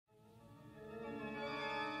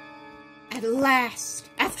At last,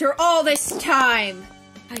 after all this time,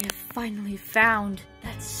 I have finally found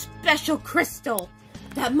that special crystal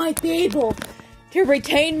that might be able to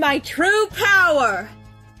retain my true power.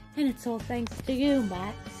 And it's all thanks to you,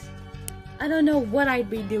 Max. I don't know what I'd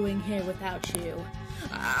be doing here without you.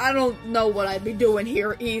 I don't know what I'd be doing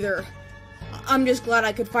here either. I'm just glad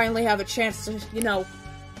I could finally have a chance to, you know,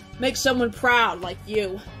 make someone proud like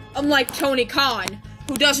you. Unlike Tony Khan,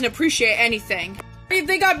 who doesn't appreciate anything. Why do you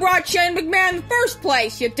think I brought Shane McMahon in the first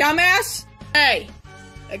place, you dumbass? Hey,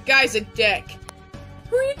 that guy's a dick.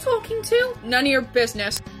 Who are you talking to? None of your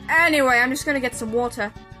business. Anyway, I'm just gonna get some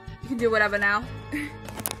water. You can do whatever now.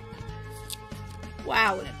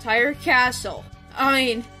 Wow, an entire castle. I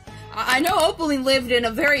mean, I know Opaline lived in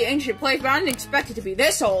a very ancient place, but I didn't expect it to be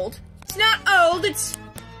this old. It's not old, it's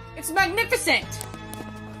magnificent.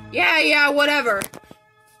 Yeah, whatever.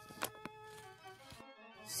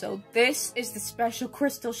 So this is the special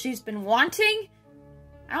crystal she's been wanting?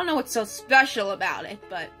 I don't know what's so special about it,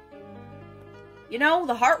 but... you know,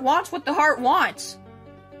 the heart wants what the heart wants.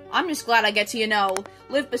 I'm just glad I get to, you know,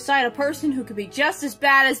 live beside a person who could be just as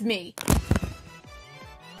bad as me.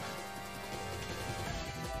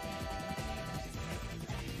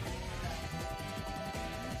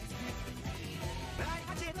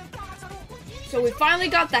 So we finally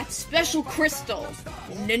got that special crystal.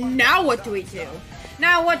 Now what do we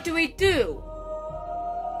do?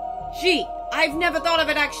 Gee, I've never thought of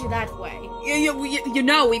it actually that way. You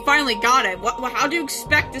know, we finally got it. How do you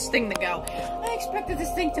expect this thing to go? I expected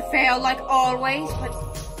this thing to fail like always, but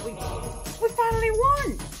we finally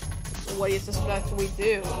won. So what do you suspect we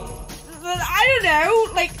do? I don't know.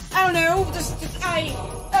 Like, I don't know.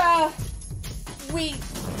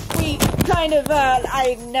 We kind of,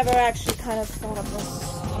 I never actually kind of thought of this,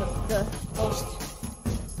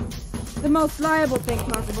 the most liable thing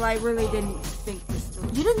possible. I really didn't think this through.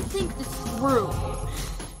 You didn't think this through.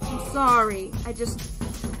 I'm sorry.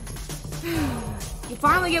 You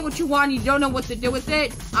finally get what you want, you don't know what to do with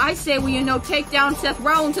it. I say we, you know, take down Seth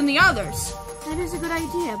Rollins and the others. That is a good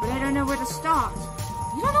idea, but I don't know where to start.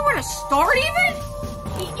 You don't know where to start, even?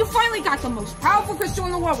 You finally got the most powerful crystal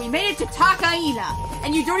in the world. We made it to Takaina,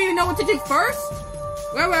 and you don't even know what to do first?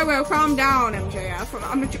 Well, calm down,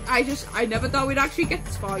 MJF. I never thought we'd actually get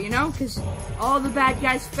this far, you know? Because all the bad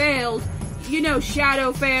guys failed. You know,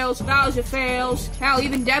 Shadow fails, Bowser fails, hell,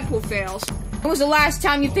 even Deadpool fails. When was the last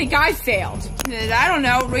time you think I failed? I don't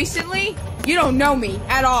know, recently? You don't know me,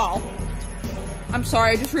 at all. I'm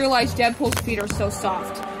sorry, I just realized Deadpool's feet are so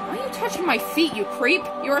soft. Why are you touching my feet, you creep?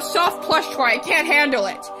 You're a soft plush toy, I can't handle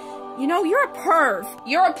it. You know, you're a perv.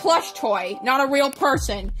 You're a plush toy, not a real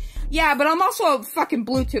person. Yeah, but I'm also a fucking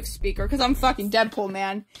Bluetooth speaker, because I'm fucking Deadpool,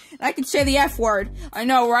 man. And I can say the F word. I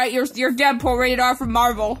know, right? You're Deadpool rated R from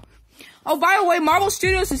Marvel. Oh, by the way, Marvel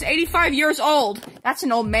Studios is 85 years old. That's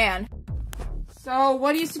an old man. So,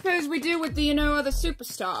 what do you suppose we do with the, you know, other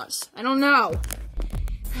superstars? I don't know.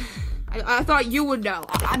 I thought you would know.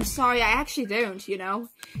 I'm sorry, I actually don't, you know?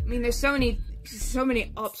 I mean, there's so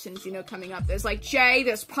many options, you know, coming up. There's, like, Jay,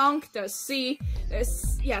 there's Punk, there's C,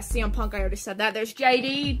 there's, yeah, CM Punk, I already said that. There's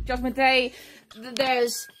JD, Judgment Day,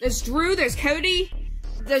 there's Drew, there's Cody,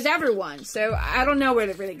 there's everyone. So, I don't know where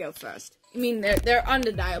to really go first. I mean, they're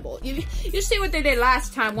undeniable. You see what they did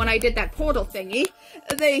last time when I did that portal thingy?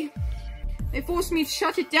 They forced me to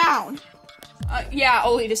shut it down. Yeah,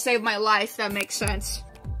 only to save my life, that makes sense.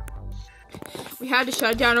 We had to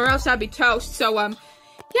shut it down or else I'd be toast, so,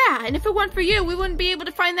 yeah, and if it weren't for you, we wouldn't be able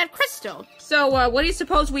to find that crystal. So, what do you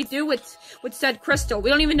suppose we do with said crystal? We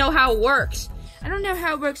don't even know how it works. I don't know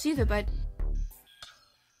how it works either, but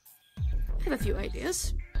I have a few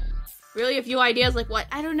ideas. Really, a few ideas? Like what?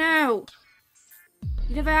 I don't know.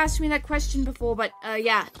 You never asked me that question before, but,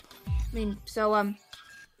 yeah. I mean, so,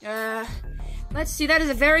 let's see, that is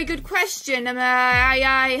a very good question.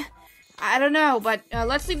 I don't know, but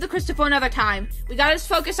let's leave the crystal for another time. We gotta just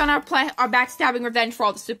focus on our backstabbing revenge for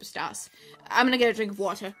all the superstars. I'm gonna get a drink of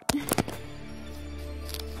water.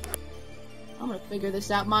 I'm gonna figure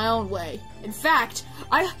this out my own way. In fact,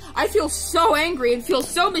 I feel so angry and feel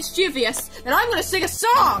so mischievous that I'm gonna sing a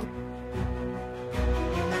song!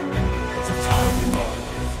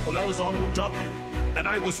 Well, I was on OW, and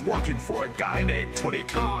I was working for a guy named Tony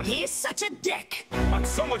Khan. He's such a dick. I'm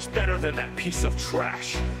so much better than that piece of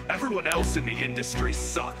trash. Everyone else in the industry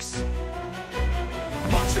sucks.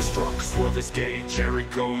 Monster struck, Swerve is gay, Jerry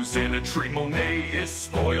goes in a tree, Monet is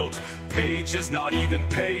spoiled, Paige is not even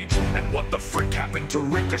Paige, and what the frick happened to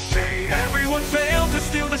Ricochet? Everyone failed to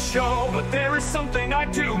steal the show, but there is something I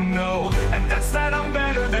do know, and that's that I'm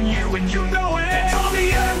better than you, and you know it. They call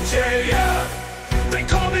me MJF. They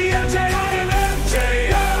call me MJF. I am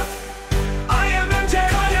MJF.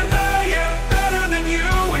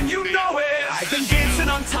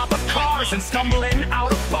 stumbling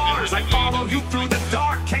out of bars. I follow you through the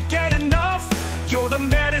dark, can't get enough. You're the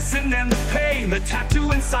medicine and the pain, the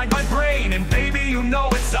tattoo inside my brain. And baby, you know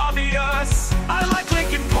it's obvious. I like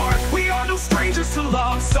Linkin Park, we are no strangers to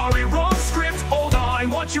love. Sorry, wrong script, hold on, I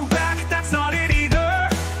want you back, that's not it either.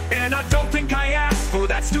 And I don't think I asked for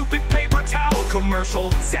that stupid paper towel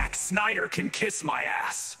commercial. Zack Snyder can kiss my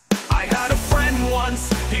ass. I had a friend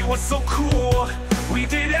once, he was so cool. We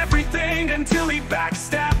did everything until he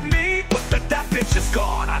backstabbed me. But that bitch is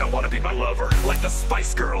gone, I don't wanna be my lover. Like the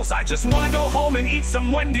Spice Girls, I just wanna go home and eat some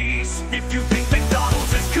Wendy's. If you think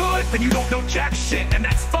McDonald's is good, then you don't know jack shit, and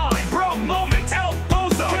that's fine. Bro, moment, El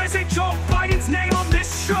Bozo. Can I say Joe Biden's name on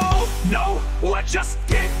this show? No? Well, I just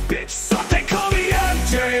did, bitch. Suck. They call me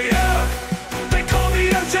MJF. They call me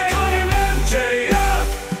MJ, I am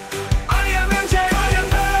MJF. I am MJ, I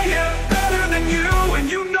am better than you, and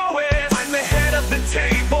you know it. I'm the head of the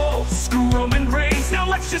table, screw Roman Reigns. Now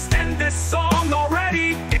let's just end this song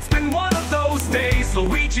already. It's been one of those days,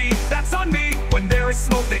 Luigi, that's on me. When there is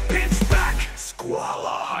smoke, they pinch back.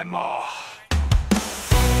 Squalla, I'm off.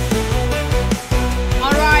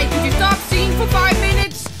 Alright, could you stop singing for 5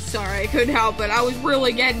 minutes? Sorry, I couldn't help it. I was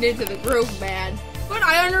really getting into the groove, man. But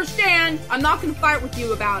I understand. I'm not gonna fight with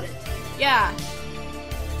you about it. Yeah.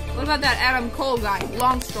 What about that Adam Cole guy?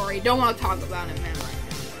 Long story. Don't want to talk about him, man, right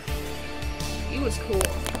now. He was cool.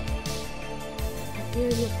 I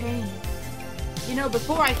feel your pain. You know,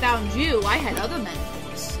 before I found you, I had other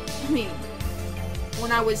mentors. I mean,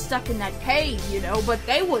 when I was stuck in that cave, you know, but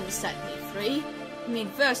they wouldn't set me free. I mean,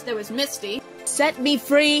 first there was Misty. Set me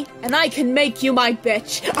free, and I can make you my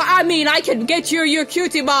bitch. I mean, I can get you your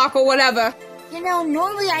cutie mark or whatever. You know,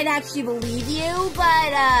 normally I'd actually believe you,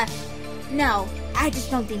 but, no. I just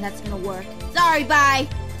don't think that's gonna work. Sorry, bye.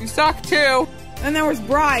 You suck, too. And there was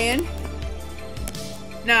Brian.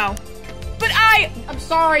 No. But I'm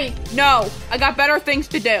sorry. No. I got better things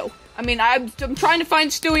to do. I mean, I'm trying to find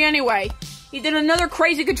Stewie anyway. He did another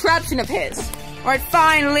crazy contraption of his. Alright,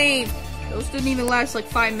 fine, leave. Those didn't even last like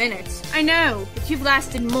 5 minutes. I know, but you've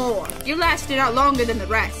lasted more. You lasted out longer than the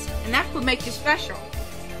rest, and that's what makes you special.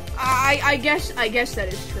 I guess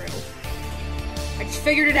that is true. I just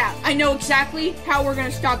figured it out. I know exactly how we're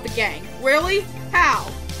gonna stop the gang. Really? How?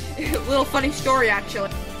 Little funny story,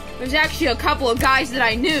 actually. There's actually a couple of guys that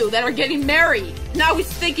I knew that are getting married, and I was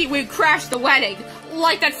thinking we'd crash the wedding,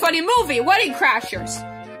 like that funny movie, Wedding Crashers.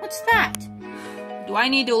 What's that? Do I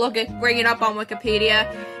need to bring it up on Wikipedia?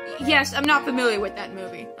 Yes, I'm not familiar with that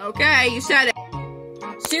movie. Okay, you said it.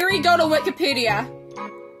 Siri, go to Wikipedia.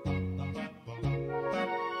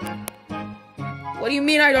 What do you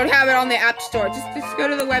mean I don't have it on the App Store? Just go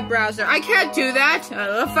to the web browser. I can't do that.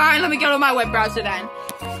 Fine, let me go to my web browser then.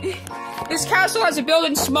 This castle has a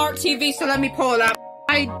built-in smart TV, so let me pull it up.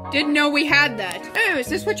 I didn't know we had that. Oh, is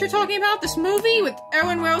this what you're talking about? This movie with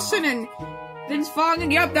Owen Wilson and Vince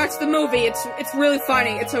Vaughn? Yep, that's the movie. It's really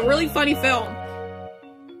funny. It's a really funny film.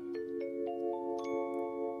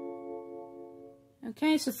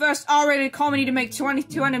 Okay, it's the first R-rated comedy to make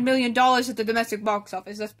 $200 million at the domestic box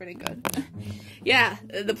office. That's pretty good. Yeah,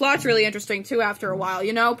 the plot's really interesting, too, after a while,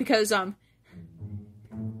 you know, because,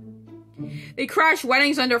 they crash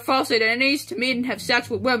weddings under false identities to meet and have sex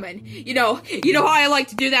with women. You know how I like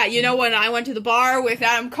to do that, you know, when I went to the bar with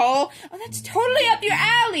Adam Cole? Oh, that's totally up your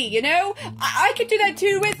alley, you know? I could do that,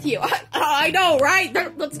 too, with you. I know, right?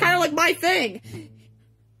 That's kind of like my thing.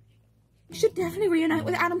 You should definitely reunite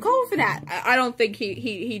with Adam Cole for that. I don't think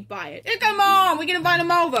he'd buy it. Hey, come on, we can invite him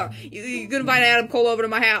over. You can invite Adam Cole over to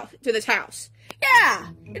my house, to this house. Yeah,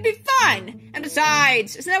 it'd be fun. And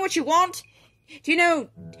besides, isn't that what you want? Do you know,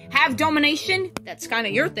 have domination? That's kind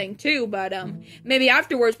of your thing too, but maybe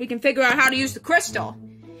afterwards we can figure out how to use the crystal.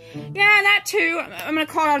 Yeah, that too. I'm gonna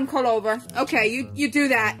call Adam Cole over. Okay, you do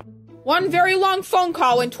that. One very long phone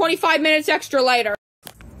call and 25 minutes extra later.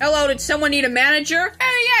 Hello, did someone need a manager?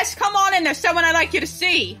 Oh yes, come on in, there's someone I'd like you to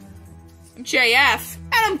see. MJF.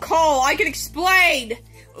 Adam Cole, I can explain.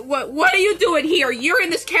 What are you doing here? You're in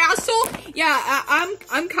this castle? Yeah,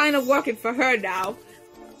 I'm kind of working for her now.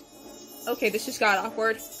 Okay, this just got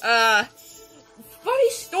awkward. Funny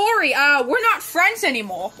story, we're not friends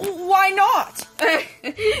anymore. Why not?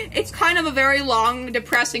 It's kind of a very long,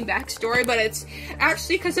 depressing backstory, but it's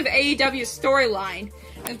actually because of AEW's storyline.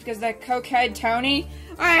 It's because of that cokehead Tony.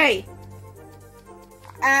 Hey!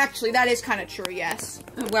 Actually, that is kind of true, yes.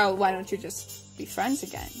 Well, why don't you just be friends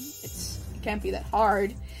again? It can't be that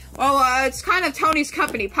hard. Well, it's kind of Tony's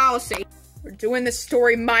company policy. We're doing this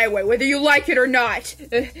story my way, whether you like it or not.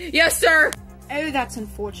 Yes, sir! Oh, that's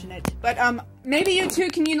unfortunate. But, maybe you two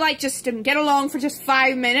can, just, get along for just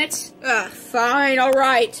 5 minutes? Fine,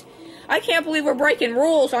 alright. I can't believe we're breaking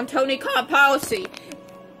rules on Tony Khan policy.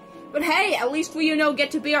 But hey, at least we,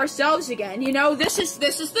 get to be ourselves again. This is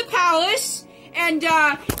the palace, and,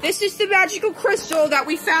 this is the magical crystal that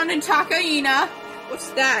we found in Takaina. What's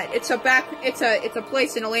that? It's a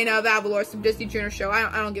place in Elena of Avalor, some Disney Junior show.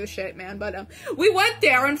 I don't give a shit, man. But, we went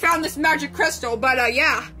there and found this magic crystal, but,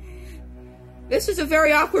 yeah. This is a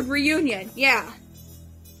very awkward reunion, yeah.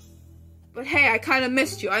 But hey, I kinda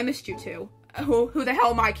missed you. I missed you too. Who the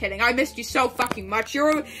hell am I kidding? I missed you so fucking much.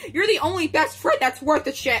 You're the only best friend that's worth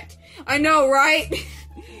a shit. I know, right?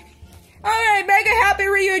 Alright, make a happy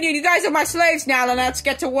reunion. You guys are my slaves now, then let's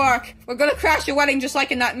get to work. We're gonna crash your wedding just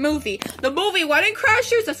like in that movie. The movie Wedding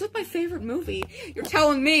Crashers? That's like my favorite movie. You're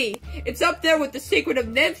telling me. It's up there with The Secret of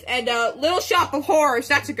Nymph and, Little Shop of Horrors.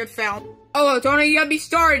 That's a good film. Oh, don't even get me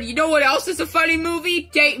started. You know what else is a funny movie?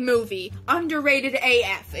 Date movie. Underrated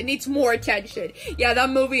AF. It needs more attention. Yeah,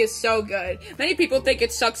 that movie is so good. Many people think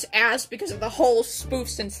it sucks ass because of the whole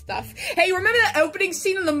spoofs and stuff. Hey, remember that opening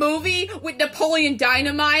scene in the movie with Napoleon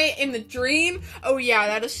Dynamite in the dream? Oh yeah,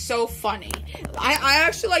 that is so funny. I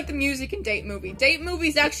actually like the music in Date Movie. Date Movie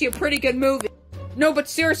is actually a pretty good movie. No, but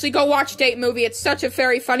seriously, go watch Date Movie. It's such a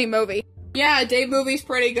very funny movie. Yeah, Date Movie's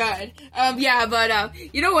pretty good. Yeah, but,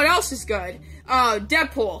 you know what else is good?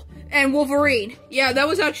 Deadpool and Wolverine. Yeah, that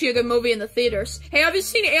was actually a good movie in the theaters. Hey, have you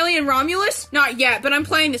seen Alien Romulus? Not yet, but I'm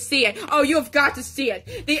planning to see it. Oh, you have got to see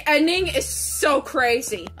it. The ending is so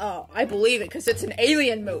crazy. Oh, I believe it, because it's an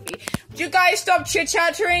alien movie. Would you guys stop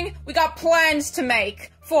chit-chattering? We got plans to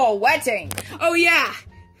make for a wedding. Oh, yeah.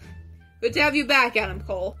 Good to have you back, Adam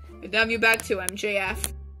Cole. Good to have you back, too,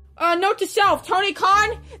 MJF. Note to self, Tony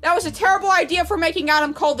Khan, that was a terrible idea for making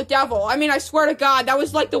Adam Cole the devil. I mean, I swear to God, that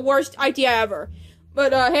was like the worst idea ever.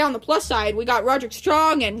 But, hey, on the plus side, we got Roderick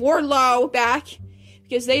Strong and Wardlow back,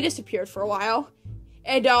 because they disappeared for a while.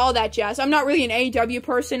 And, all that jazz. I'm not really an AEW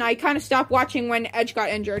person. I kind of stopped watching when Edge got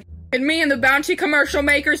injured. Can me and the Bounty commercial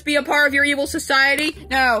makers be a part of your evil society?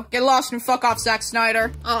 No, get lost and fuck off, Zack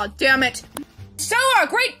Snyder. Aw, damn it. So our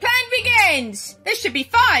great plan begins! This should be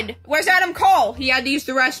fun! Where's Adam Cole? He had to use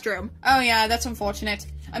the restroom. Oh yeah, that's unfortunate.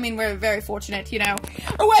 I mean, we're very fortunate,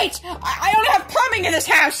 Oh wait! I don't have plumbing in this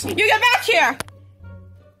house! You get back here!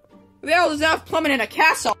 Who the hell does have plumbing in a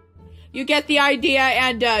castle? You get the idea,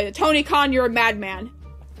 and, Tony Khan, you're a madman.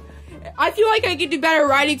 I feel like I could do better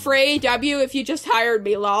writing for AEW if you just hired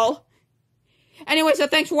me, lol. Anyways,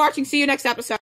 thanks for watching. See you next episode.